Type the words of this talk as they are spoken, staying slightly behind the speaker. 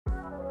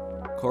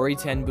Corey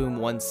Ten Boom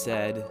once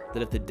said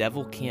that if the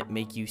devil can't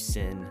make you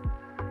sin,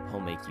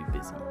 he'll make you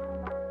busy.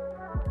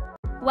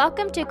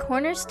 Welcome to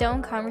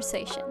Cornerstone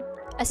Conversation,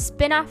 a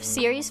spin-off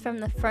series from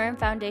the Firm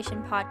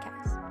Foundation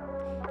podcast.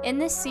 In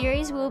this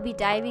series, we will be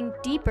diving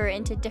deeper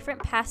into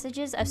different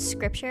passages of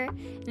Scripture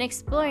and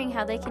exploring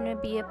how they can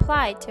be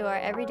applied to our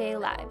everyday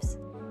lives.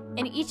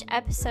 In each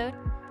episode,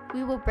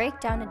 we will break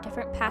down a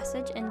different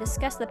passage and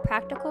discuss the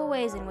practical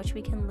ways in which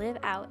we can live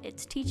out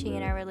its teaching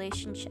in our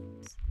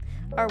relationships,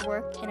 our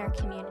work, and our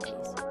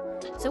communities.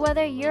 So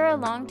whether you're a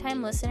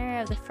longtime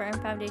listener of the Firm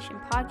Foundation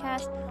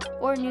podcast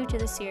or new to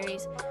the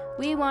series,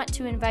 we want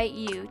to invite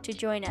you to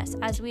join us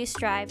as we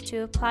strive to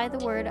apply the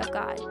Word of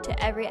God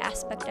to every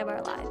aspect of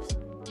our lives.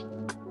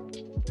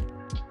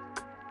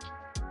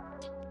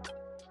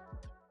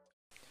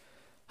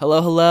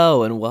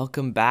 Hello, and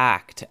welcome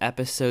back to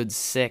episode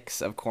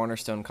 6 of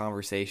Cornerstone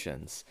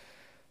Conversations.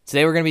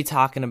 Today we're going to be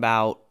talking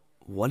about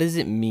what does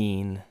it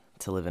mean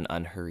to live an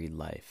unhurried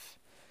life?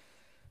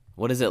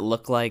 What does it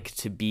look like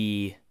to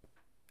be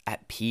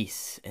at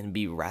peace and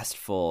be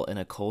restful in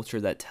a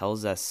culture that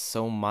tells us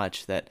so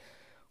much that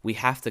we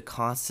have to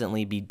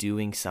constantly be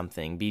doing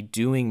something, be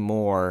doing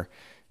more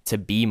to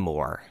be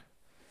more?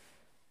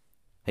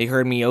 You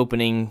heard me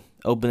opening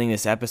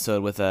this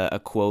episode with a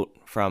quote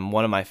from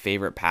one of my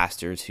favorite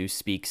pastors who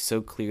speaks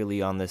so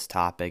clearly on this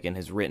topic and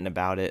has written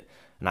about it,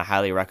 and I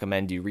highly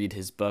recommend you read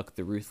his book,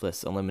 The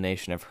Ruthless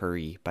Elimination of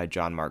Hurry by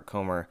John Mark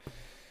Comer.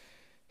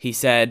 He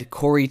said,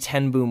 Corey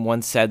Ten Boom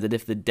once said that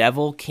if the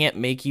devil can't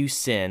make you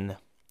sin,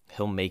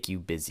 he'll make you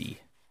busy.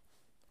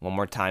 One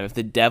more time. If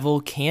the devil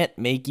can't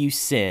make you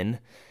sin,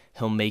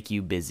 he'll make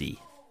you busy.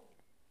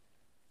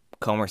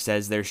 Comer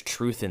says there's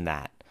truth in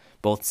that.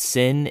 Both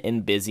sin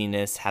and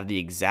busyness have the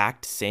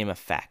exact same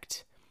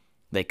effect.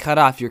 They cut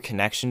off your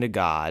connection to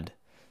God,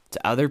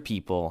 to other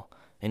people,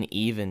 and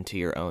even to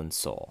your own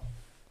soul.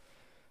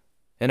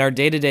 In our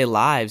day-to-day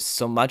lives,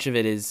 so much of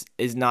it is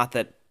not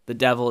that the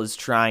devil is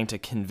trying to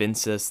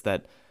convince us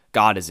that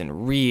God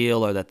isn't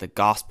real or that the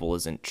gospel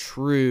isn't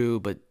true,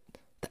 but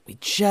that we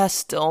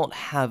just don't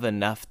have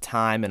enough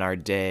time in our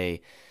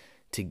day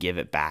to give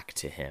it back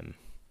to him.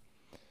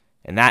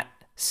 And that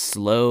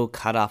slow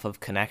cutoff of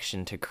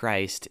connection to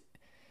Christ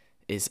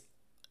is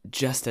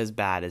just as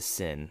bad as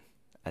sin,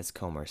 as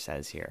Comer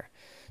says here.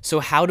 So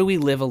how do we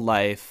live a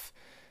life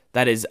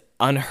that is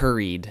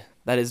unhurried,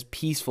 that is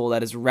peaceful,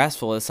 that is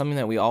restful? It's something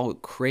that we all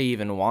crave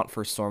and want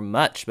for so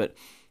much, but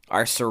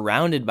are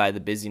surrounded by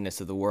the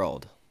busyness of the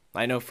world.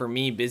 I know for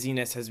me,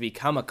 busyness has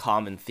become a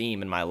common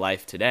theme in my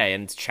life today,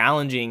 and it's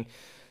challenging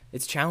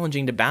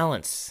to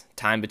balance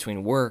time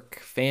between work,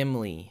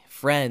 family,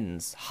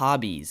 friends,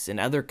 hobbies, and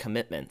other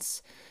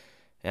commitments.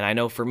 And I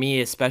know for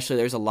me especially,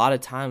 there's a lot of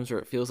times where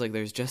it feels like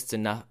there's just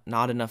not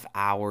enough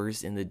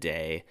hours in the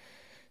day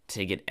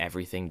to get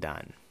everything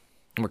done.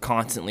 We're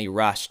constantly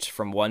rushed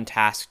from one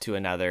task to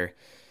another.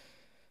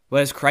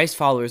 But as Christ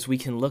followers, we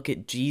can look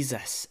at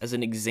Jesus as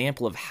an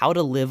example of how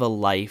to live a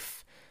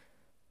life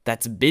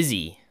that's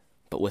busy,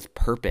 but with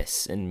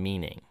purpose and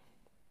meaning.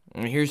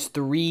 And here's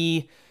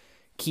 3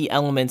 key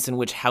elements in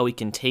which how we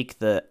can take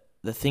the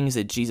things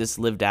that Jesus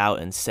lived out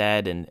and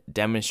said and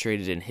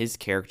demonstrated in his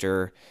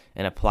character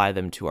and apply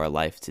them to our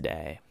life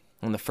today.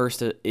 And the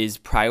first is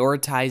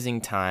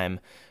prioritizing time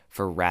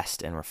for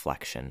rest and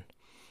reflection.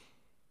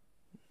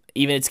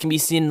 Even it can be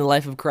seen in the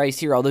life of Christ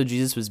here. Although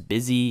Jesus was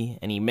busy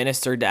and he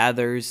ministered to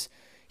others,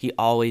 he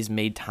always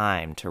made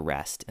time to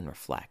rest and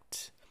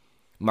reflect.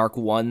 Mark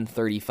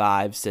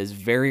 1:35 says,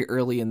 very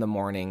early in the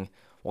morning,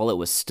 while it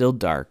was still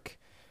dark,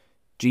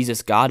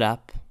 Jesus got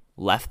up,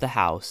 left the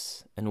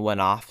house, and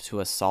went off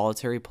to a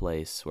solitary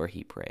place where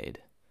he prayed.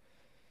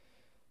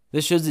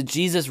 This shows that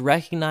Jesus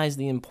recognized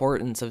the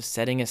importance of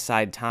setting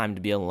aside time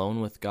to be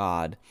alone with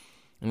God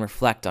and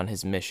reflect on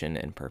his mission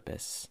and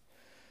purpose.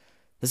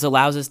 This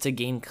allows us to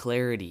gain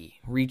clarity,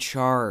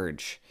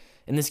 recharge,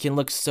 and this can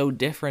look so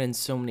different in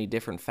so many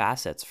different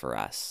facets for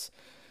us.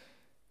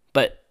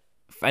 But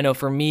I know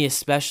for me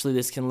especially,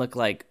 this can look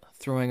like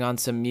throwing on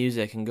some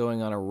music and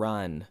going on a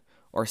run,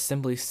 or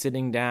simply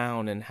sitting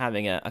down and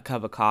having a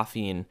cup of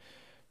coffee and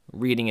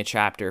reading a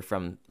chapter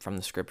from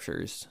the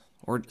scriptures,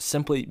 or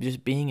simply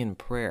just being in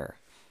prayer.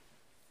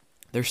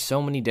 There's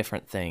so many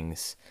different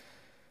things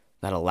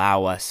that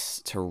allow us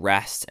to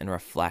rest and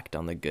reflect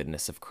on the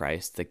goodness of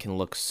Christ that can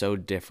look so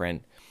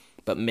different,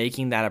 but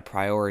making that a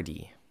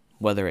priority,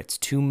 whether it's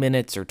 2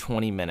 minutes or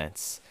 20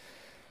 minutes,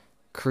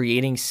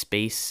 creating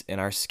space in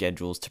our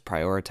schedules to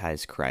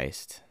prioritize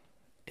Christ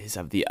is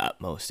of the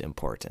utmost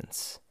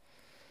importance.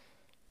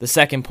 The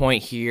second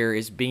point here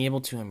is being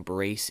able to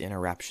embrace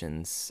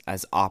interruptions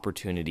as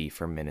opportunity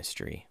for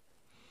ministry.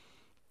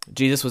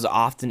 Jesus was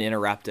often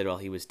interrupted while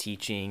he was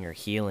teaching or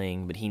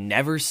healing, but he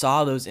never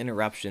saw those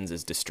interruptions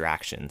as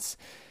distractions.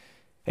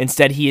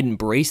 Instead, he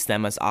embraced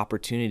them as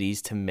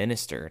opportunities to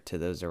minister to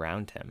those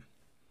around him.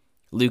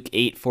 Luke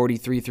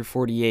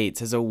 8:43-48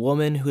 says, a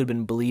woman who had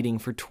been bleeding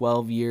for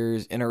 12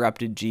 years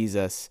interrupted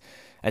Jesus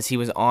as he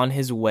was on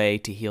his way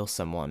to heal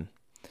someone.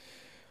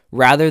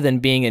 Rather than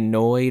being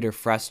annoyed or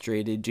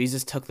frustrated,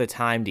 Jesus took the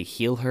time to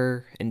heal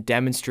her and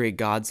demonstrate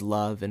God's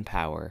love and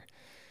power.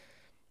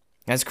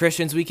 As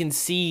Christians, we can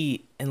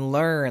see and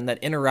learn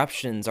that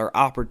interruptions are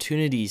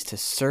opportunities to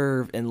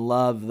serve and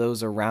love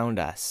those around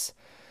us.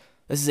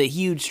 This is a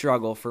huge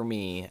struggle for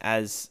me,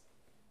 as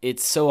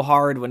it's so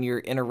hard when you're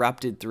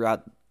interrupted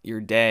throughout your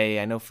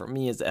day. I know for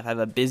me, as if I have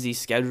a busy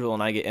schedule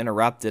and I get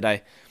interrupted,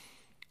 I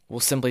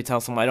will simply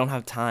tell someone I don't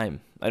have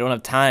time. I don't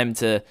have time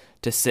to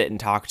sit and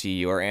talk to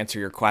you or answer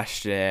your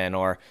question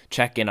or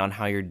check in on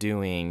how you're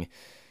doing.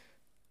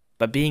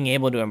 But being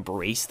able to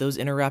embrace those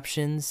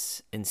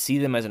interruptions and see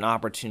them as an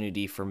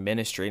opportunity for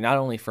ministry, not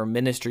only for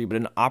ministry, but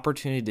an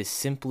opportunity to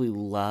simply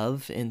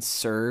love and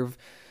serve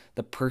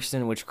the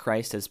person which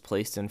Christ has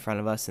placed in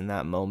front of us in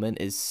that moment,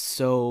 is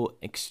so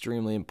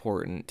extremely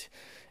important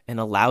and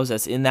allows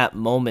us in that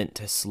moment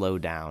to slow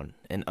down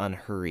and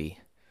unhurry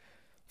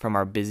from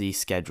our busy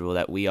schedule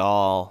that we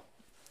all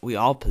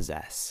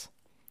possess.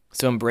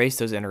 So embrace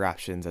those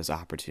interruptions as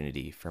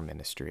opportunity for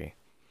ministry.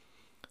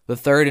 The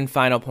third and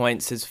final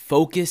point says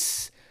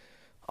focus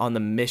on the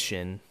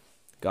mission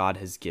God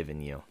has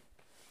given you.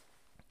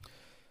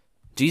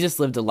 Jesus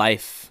lived a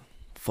life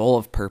full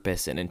of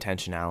purpose and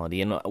intentionality,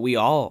 and we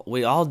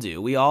all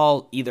do. We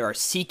all either are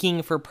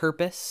seeking for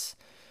purpose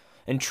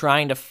and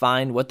trying to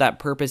find what that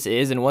purpose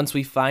is, and once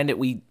we find it,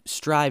 we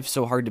strive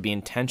so hard to be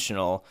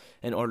intentional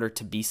in order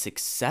to be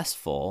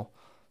successful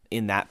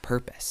in that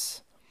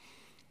purpose.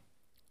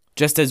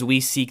 Just as we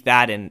seek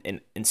that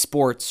in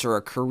sports or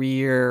a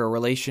career or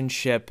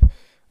relationship,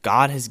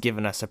 God has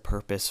given us a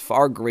purpose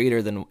far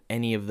greater than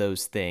any of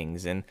those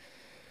things. And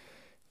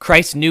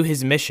Christ knew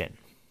his mission.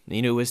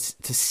 It was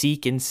to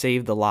seek and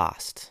save the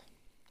lost.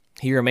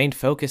 He remained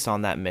focused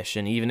on that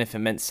mission, even if it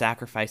meant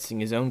sacrificing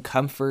his own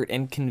comfort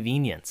and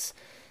convenience.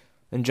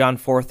 In John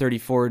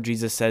 4:34,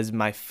 Jesus says,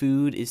 "My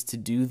food is to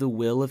do the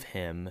will of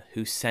him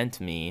who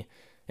sent me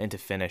and to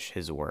finish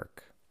his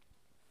work."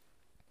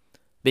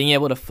 Being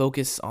able to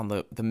focus on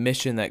the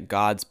mission that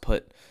God's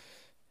put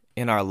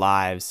in our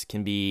lives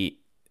can be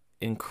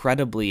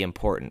incredibly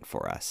important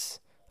for us.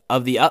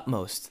 Of the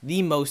utmost,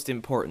 the most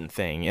important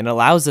thing. It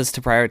allows us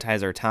to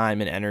prioritize our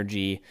time and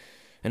energy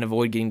and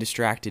avoid getting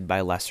distracted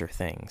by lesser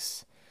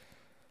things.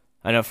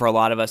 I know for a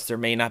lot of us, there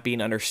may not be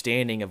an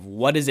understanding of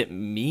what does it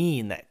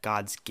mean that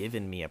God's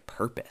given me a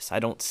purpose. I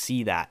don't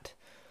see that.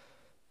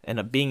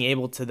 And being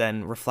able to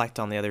then reflect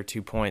on the other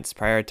 2 points,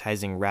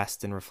 prioritizing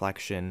rest and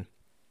reflection,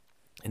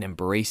 and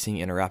embracing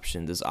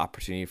interruptions as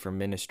opportunity for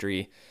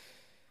ministry,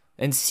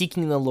 and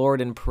seeking the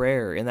Lord in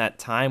prayer in that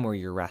time where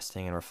you're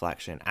resting in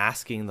reflection,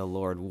 asking the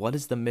Lord, what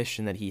is the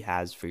mission that he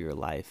has for your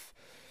life?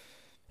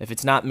 If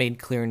it's not made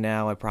clear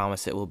now, I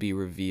promise it will be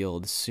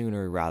revealed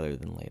sooner rather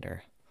than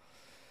later.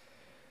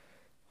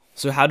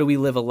 So how do we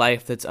live a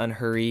life that's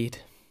unhurried?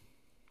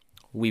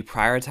 We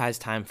prioritize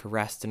time for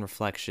rest and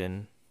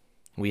reflection.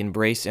 We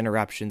embrace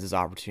interruptions as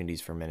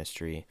opportunities for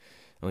ministry,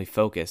 and we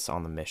focus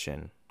on the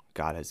mission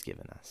God has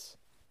given us.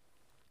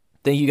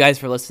 Thank you guys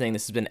for listening.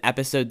 This has been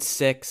episode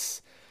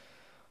 6,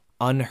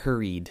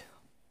 Unhurried.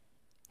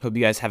 Hope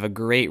you guys have a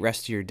great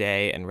rest of your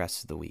day and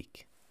rest of the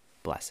week.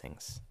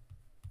 Blessings.